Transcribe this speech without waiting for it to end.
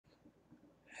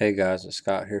Hey guys, it's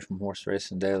Scott here from Horse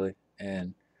Racing Daily,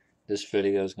 and this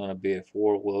video is going to be if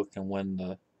War Will can win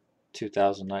the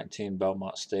 2019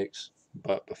 Belmont Stakes.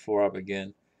 But before I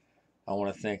begin, I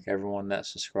want to thank everyone that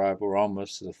subscribed. We're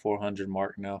almost to the 400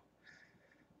 mark now.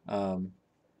 Um,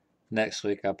 Next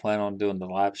week, I plan on doing the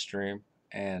live stream,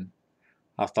 and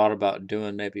I thought about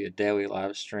doing maybe a daily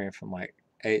live stream from like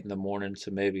 8 in the morning to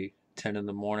maybe 10 in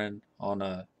the morning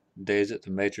on days that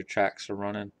the major tracks are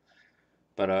running.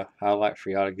 But I'd like for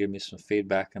y'all to give me some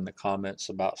feedback in the comments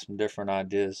about some different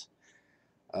ideas.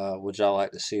 Would y'all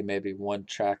like to see maybe one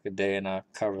track a day and I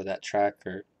cover that track,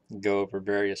 or go over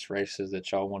various races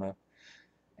that y'all want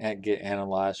to get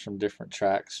analyzed from different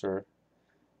tracks, or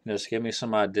just give me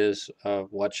some ideas of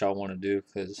what y'all want to do,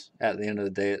 because at the end of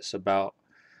the day it's about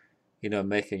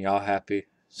making y'all happy.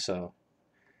 So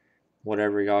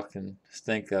whatever y'all can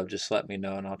think of, just let me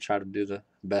know and I'll try to do the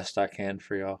best I can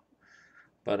for y'all.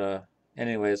 But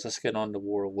anyways, let's get on to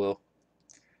War of Will.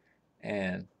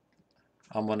 And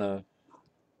I'm gonna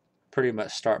pretty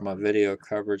much start my video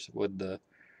coverage with the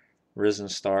Risen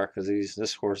Star, because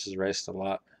this horse has raced a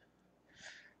lot,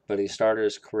 but he started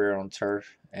his career on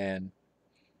turf and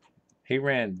he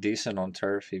ran decent on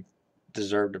turf. He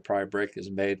deserved to probably break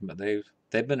his maiden, but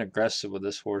they've been aggressive with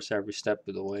this horse every step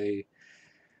of the way.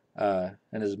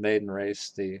 In his maiden race,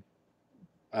 the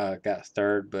got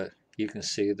third, but you can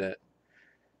see that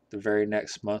the very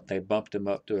next month they bumped him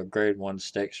up to a Grade 1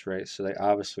 stakes race, so they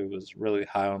obviously was really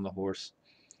high on the horse.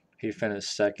 He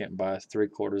finished second by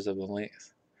 3/4 of a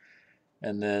length.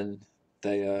 And then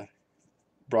they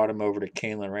brought him over to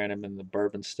Keeneland, ran him in the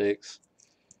Bourbon Stakes.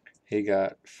 He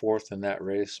got fourth in that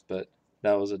race, but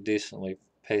that was a decently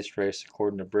paced race.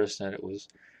 According to Brisnet, it was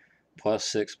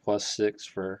 +6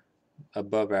 for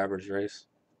above average race.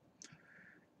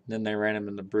 Then they ran him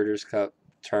in the Breeders' Cup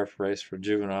turf race for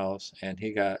juveniles, and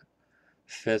he got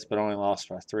fifth, but only lost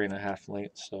by 3.5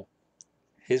 lengths. So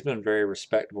he's been very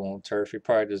respectable on turf. He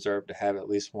probably deserved to have at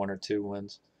least 1 or 2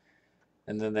 wins.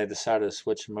 And then they decided to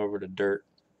switch him over to dirt,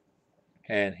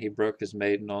 and he broke his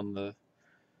maiden on the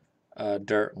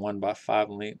dirt, won by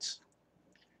 5 lengths.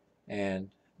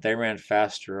 And they ran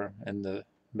faster in the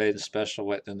maiden special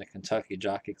weight than the Kentucky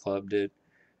Jockey Club did,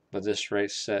 but this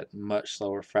race set much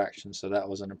slower fractions, so that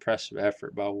was an impressive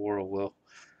effort by War of Will.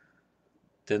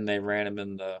 Then they ran him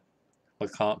in the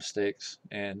Lecomte Stakes,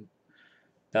 and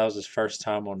that was his first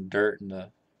time on dirt in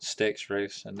the stakes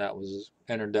race, and that was his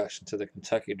introduction to the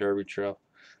Kentucky Derby Trail.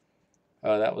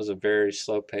 That was a very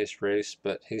slow-paced race,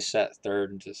 but he sat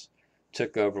third and just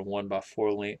took over, won by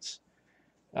 4 lengths.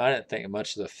 I didn't think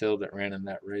much of the field that ran in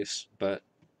that race, but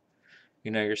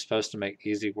you're supposed to make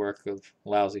easy work of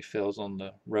lousy fields on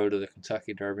the road to the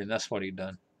Kentucky Derby, and that's what he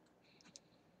done.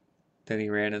 Then he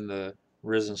ran in the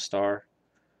Risen Star.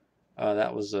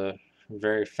 That was a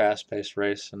very fast-paced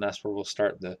race, and that's where we'll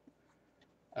start the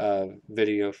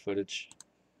video footage.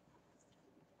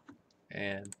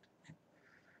 And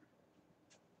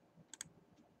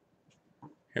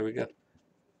here we go.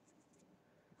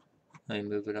 Let me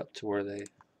move it up to where they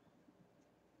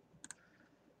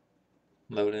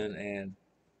load in, and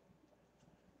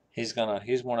he's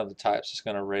one of the types that's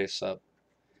gonna race up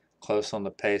close on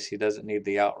the pace. He doesn't need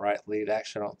the outright lead.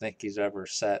 Actually, I don't think he's ever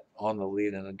sat on the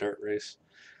lead in a dirt race,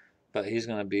 but he's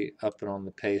gonna be up and on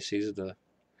the pace. He's the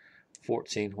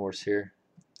 14 horse here,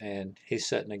 and he's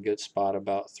sitting a good spot,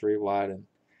 about 3 wide and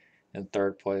in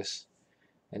third place.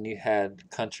 And you had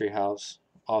Country House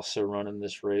also running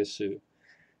this race, who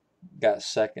got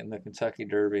second in the Kentucky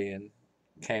Derby and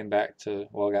came back to,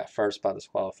 well, got first by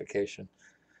disqualification.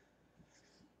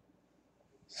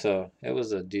 So it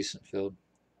was a decent field.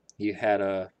 You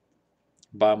had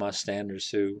By My Standards,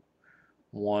 who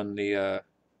won the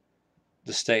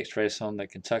stakes race on the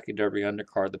Kentucky Derby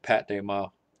undercard, the Pat Day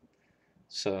Mile.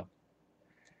 So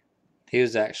he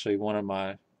was actually one of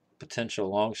my potential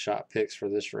long shot picks for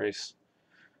this race,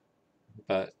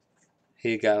 but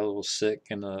he got a little sick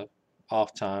in the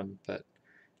off time. But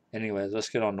anyways, let's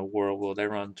get on to War of Will. They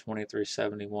run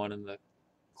 23.71 in the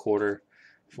quarter,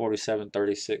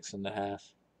 47.36 in the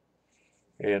half.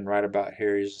 And right about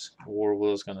here, War of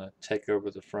Will is going to take over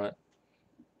the front.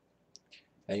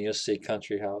 And you'll see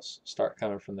Country House start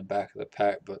coming from the back of the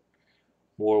pack, but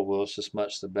War of Will is just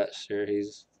much the best here.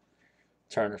 He's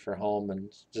turning for home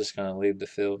and just going to lead the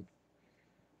field.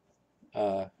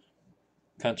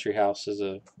 Country House is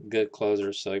a good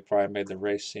closer, so he probably made the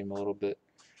race seem a little bit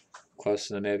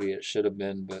closer than maybe it should have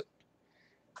been, but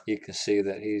you can see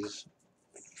that he's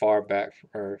far back,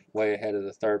 or way ahead of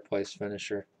the third place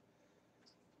finisher.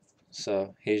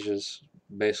 So he just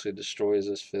basically destroys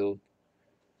this field.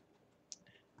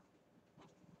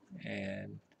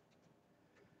 And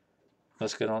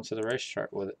let's get on to the race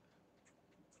chart with it.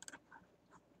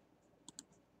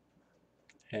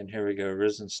 And here we go,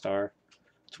 Risen Star,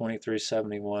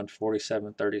 2371,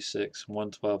 4736,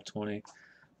 11220,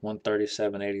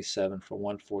 137.87 for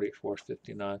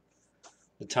 144.59.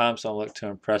 The times don't look too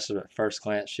impressive at first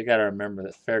glance. You got to remember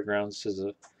that Fairgrounds is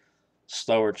a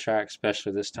slower track,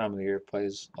 especially this time of the year. It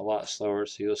plays a lot slower,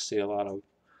 so you'll see a lot of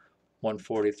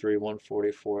 143,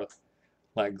 144.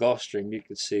 Like Gulfstream, you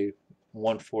could see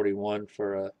 141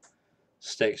 for a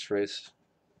stakes race,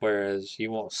 whereas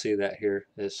you won't see that here.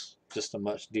 It's just a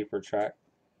much deeper track.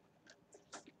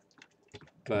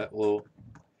 But we'll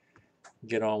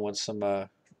get on with some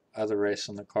other race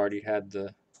on the card. You had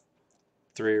the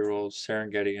 3-year-old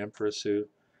Serengeti Empress, who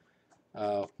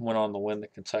went on to win the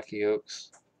Kentucky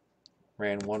Oaks,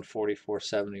 ran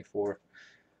 144.74.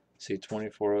 See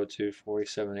 2402,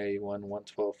 4781,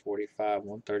 112.45,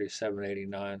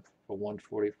 137.89 for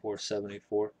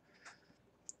 144.74.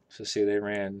 So see, they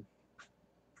ran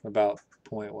about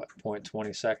point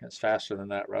 20 seconds faster than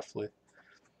that roughly.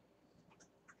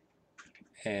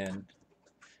 And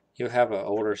you'll have an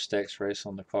older stakes race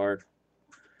on the card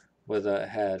with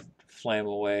had Flame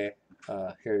Away.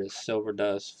 Here it is, Silver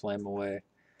Dust, Flame Away,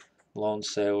 Lone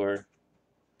Sailor,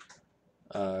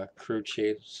 Crew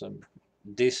Chief, some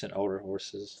decent older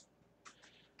horses,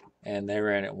 and they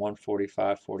ran at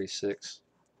 145.46.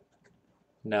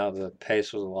 Now the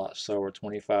pace was a lot slower,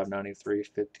 25.93,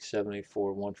 50.74,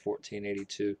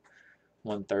 114.82,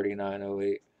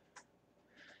 139.08.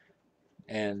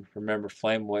 And remember,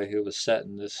 Flameway, who was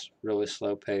setting this really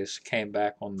slow pace, came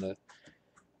back on the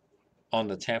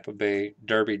Tampa Bay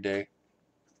Derby day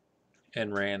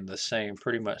and ran the same,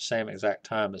 pretty much same exact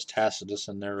time as Tacitus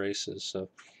in their races. So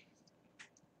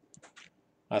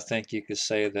I think you could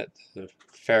say that the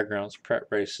Fairgrounds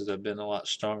prep races have been a lot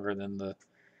stronger than the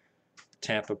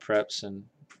Tampa preps and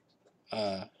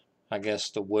I guess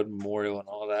the Wood Memorial and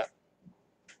all that.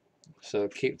 So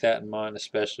keep that in mind,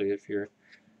 especially if you're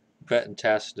betting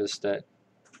Tacitus, that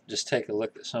just take a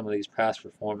look at some of these past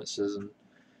performances and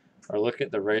or look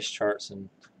at the race charts and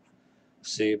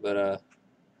see. But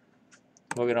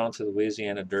we'll get on to the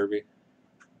Louisiana Derby,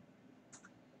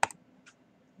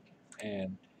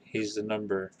 and he's the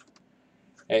number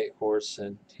 8 horse,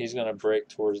 and he's going to break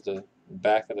towards the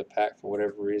back of the pack for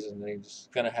whatever reason. He's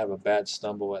going to have a bad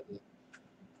stumble at the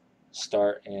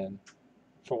start, and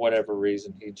for whatever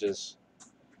reason he just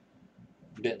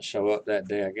didn't show up that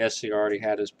day. I guess he already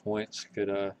had his points.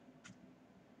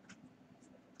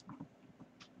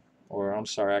 Or I'm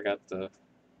sorry, I got the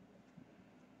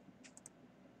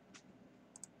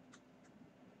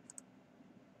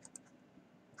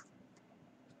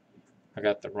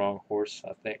wrong horse,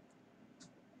 I think.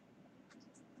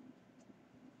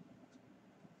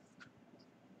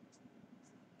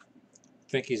 I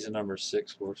think he's a number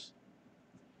 6 horse.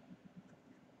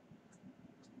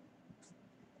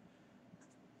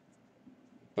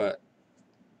 But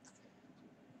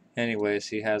anyways,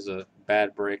 he has a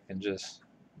bad break and just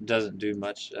doesn't do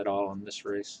much at all in this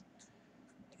race.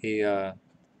 He I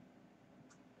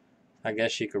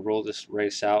guess you could roll this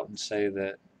race out and say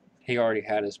that he already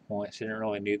had his points. He didn't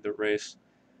really need the race.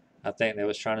 I think they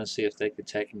was trying to see if they could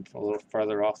take him a little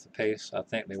further off the pace. I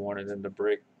think they wanted him to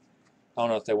break. I don't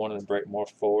know if they wanted to break more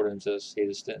forward and he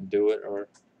just didn't do it, or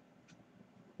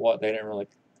what. They didn't really.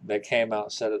 They came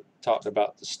out and talked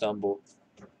about the stumble,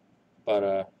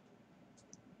 but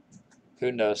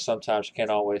who knows? Sometimes you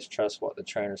can't always trust what the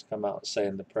trainers come out and say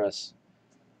in the press.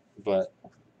 But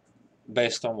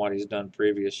based on what he's done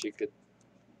previous, you could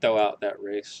throw out that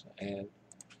race, and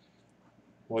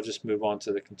we'll just move on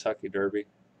to the Kentucky Derby.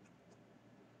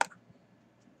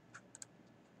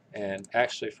 And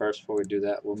actually, first, before we do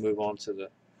that, we'll move on to the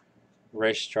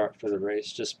race chart for the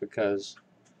race, just because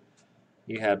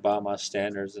you had By My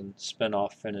Standards and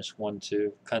Spinoff finished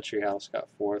 1-2. Country House got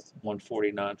 4th,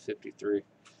 149.53.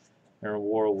 And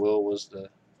War Will was the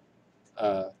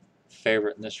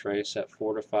favorite in this race at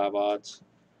 4-5 odds,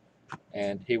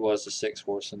 and he was the 6th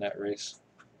horse in that race.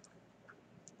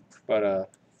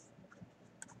 But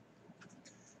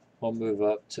we'll move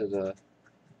up to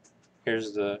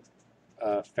here's the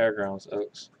Fairgrounds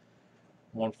Oaks,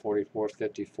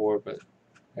 144.54, but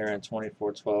they ran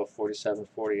 24.12,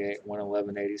 47.48,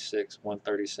 111.86,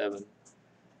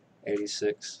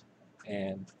 137.86,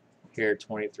 and here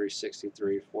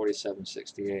 23.63,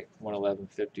 47.68,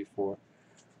 111.54,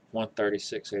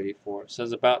 136.84. So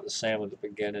it's about the same at the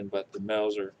beginning, but the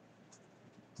males are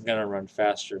going to run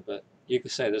faster. But you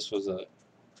could say this was I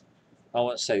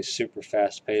wouldn't say super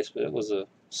fast pace, but it was a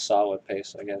solid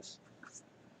pace, I guess.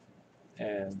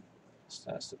 And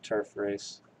that's the turf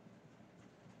race.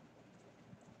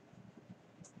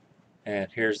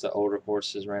 And here's the older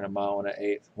horses, ran a mile and an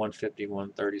eighth,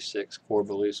 151.36. Core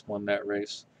Beliefs won that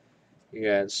race. You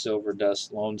had Silver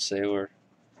Dust, Lone Sailor,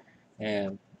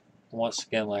 and once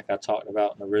again, like I talked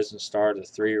about in the Risen Star, the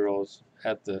 3-year-olds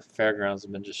at the fairgrounds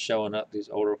have been just showing up these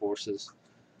older horses.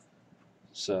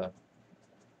 So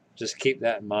just keep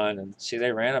that in mind. And see,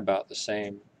 they ran about the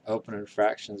same opening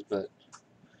fractions, but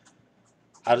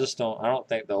I don't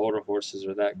think the older horses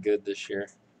are that good this year.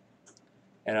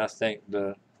 And I think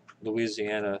the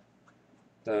Louisiana,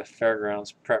 the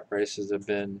fairgrounds prep races have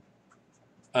been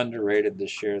underrated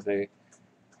this year. They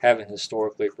haven't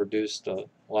historically produced a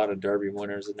lot of Derby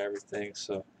winners and everything,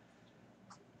 so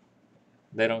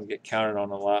they don't get counted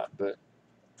on a lot. But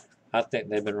I think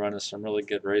they've been running some really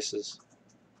good races.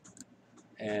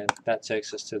 And that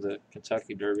takes us to the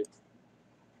Kentucky Derby.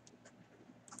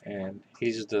 And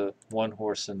he's the one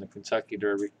horse in the Kentucky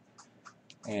Derby.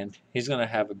 And he's going to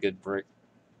have a good break.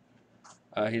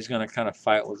 He's going to kind of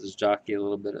fight with his jockey a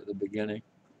little bit at the beginning.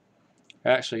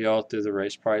 Actually, all through the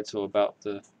race, probably till about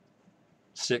the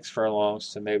 6 furlongs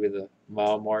to maybe the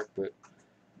mile mark. But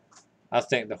I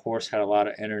think the horse had a lot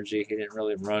of energy. He didn't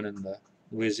really run in the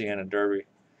Louisiana Derby.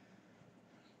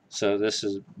 So this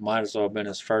might as well have been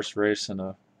his first race in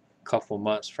a couple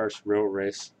months, first real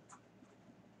race.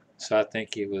 So I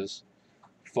think he was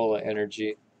full of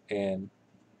energy, and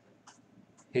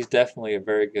he's definitely a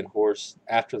very good horse.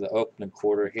 After the opening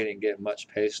quarter, he didn't get much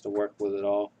pace to work with at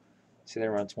all. See, they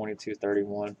run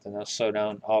 22.31, then they'll slow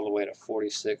down all the way to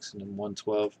 46 and then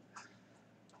 112.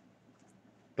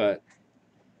 But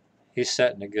he's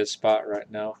set in a good spot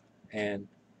right now, and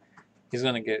he's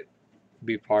going to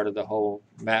be part of the whole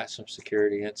maximum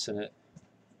security incident.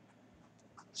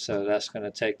 So that's going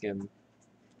to take him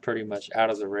pretty much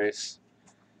out of the race.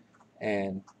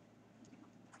 And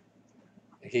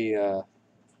I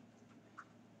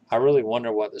really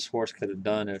wonder what this horse could have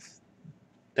done if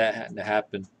that hadn't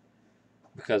happened.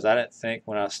 Because I didn't think,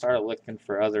 when I started looking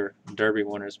for other Derby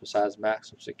winners besides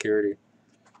Maximum Security,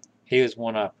 he was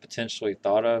one I potentially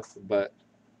thought of, but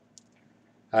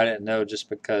I didn't know, just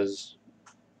because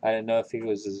I didn't know if he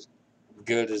was as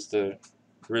good as the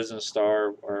Risen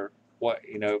Star or what,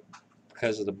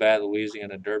 because of the bad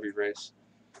Louisiana Derby race.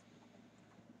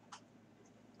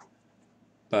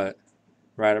 But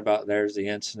right about there's the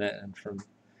incident, and from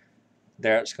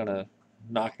there it's going to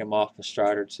knock him off a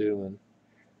stride or two. And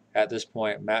at this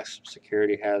point, Maximum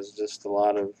Security has just a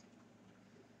lot of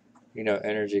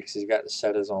energy, because he's got to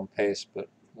set his own pace, but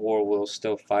War Will's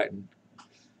still fighting.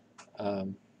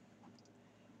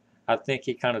 I think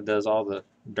he kind of does all the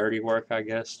dirty work, I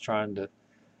guess, trying to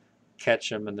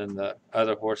catch him, and then the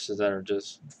other horses that are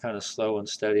just kind of slow and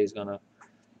steady, he's going to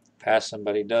pass him.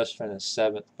 But he does finish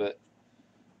 7th. But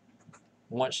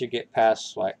once you get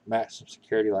past like Maximum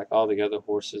Security, like all the other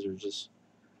horses are just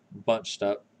bunched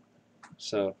up.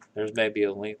 So there's maybe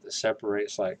a length that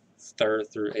separates like 3rd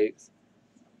through 8th.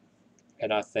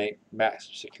 And I think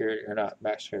Maximum Security, or not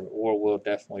Maximum Security, but War Will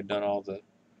definitely done all the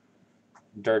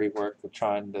dirty work of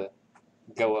trying to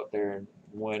go up there and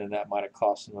win, and that might have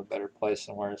cost him a better place.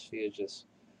 And whereas if he had just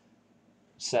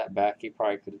sat back, he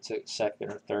probably could have took 2nd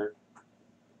or 3rd.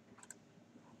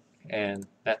 And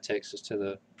that takes us to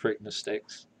the Preakness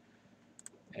Stakes.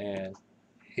 And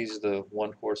he's the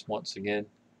one horse once again.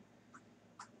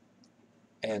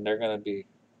 And they're going to be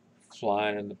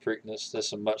flying in the Preakness. This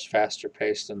is a much faster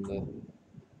pace than the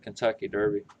Kentucky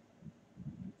Derby.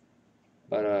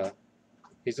 But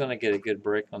he's going to get a good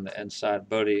break on the inside.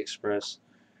 Bodie Express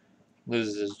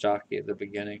loses his jockey at the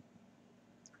beginning.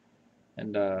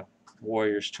 And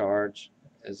Warrior's Charge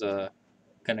is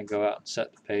going to go out and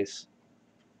set the pace.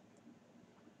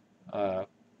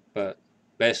 But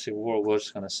basically, War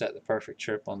Will's going to set the perfect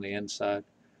trip on the inside.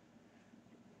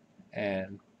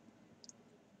 And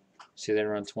see, they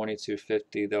run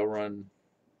 22.50. They'll run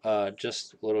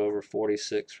just a little over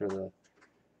 46 for the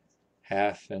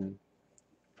half, and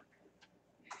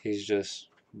he's just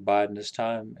biding his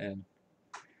time. And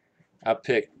I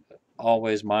picked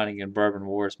Always Mining and Bourbon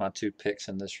War as my 2 picks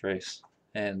in this race,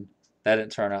 and that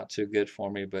didn't turn out too good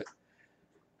for me. But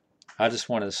I just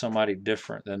wanted somebody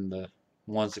different than the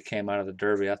ones that came out of the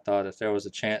Derby. I thought if there was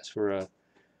a chance for a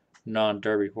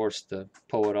non-Derby horse to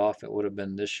pull it off, it would have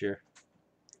been this year.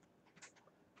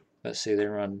 Let's see, they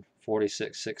run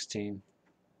 46.16.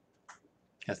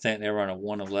 I think they run a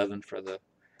 111 for the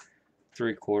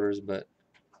 3/4, but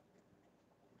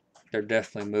they're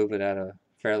definitely moving at a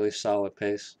fairly solid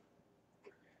pace.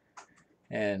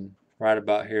 And right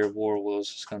about here, War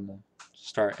Will's just going to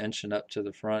start inching up to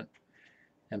the front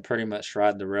and pretty much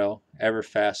ride the rail.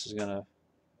 Everfast is going to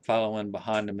follow in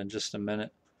behind him in just a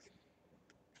minute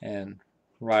and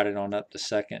ride it on up to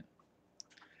 2nd.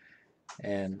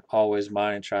 and always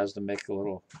mine tries to make a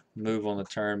little move on the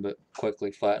turn, but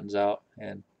quickly flattens out.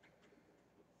 And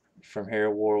from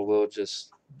here, War will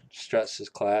just struts his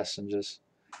class and just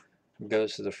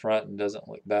goes to the front and doesn't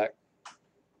look back.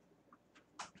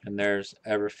 And there's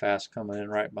Everfast coming in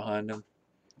right behind him.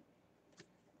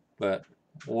 But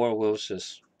War Will's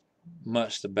just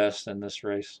much the best in this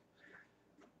race.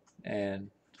 And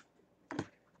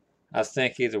I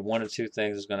think either one of two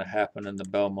things is going to happen in the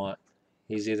Belmont.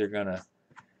 He's either going to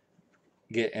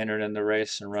get entered in the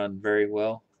race and run very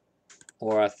well,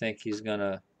 or I think he's going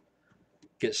to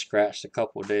get scratched a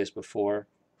couple of days before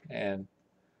and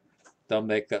they'll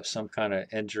make up some kind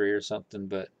of injury or something.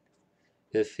 But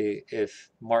if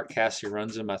Mark Cassidy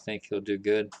runs him, I think he'll do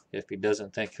good. If he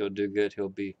doesn't think he'll do good, he'll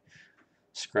be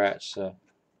scratched. So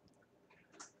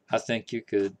I think you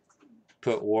could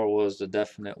put Warwell as the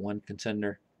definite win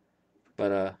contender.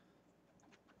 But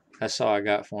that's all I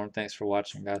got for him. Thanks for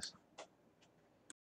watching, guys.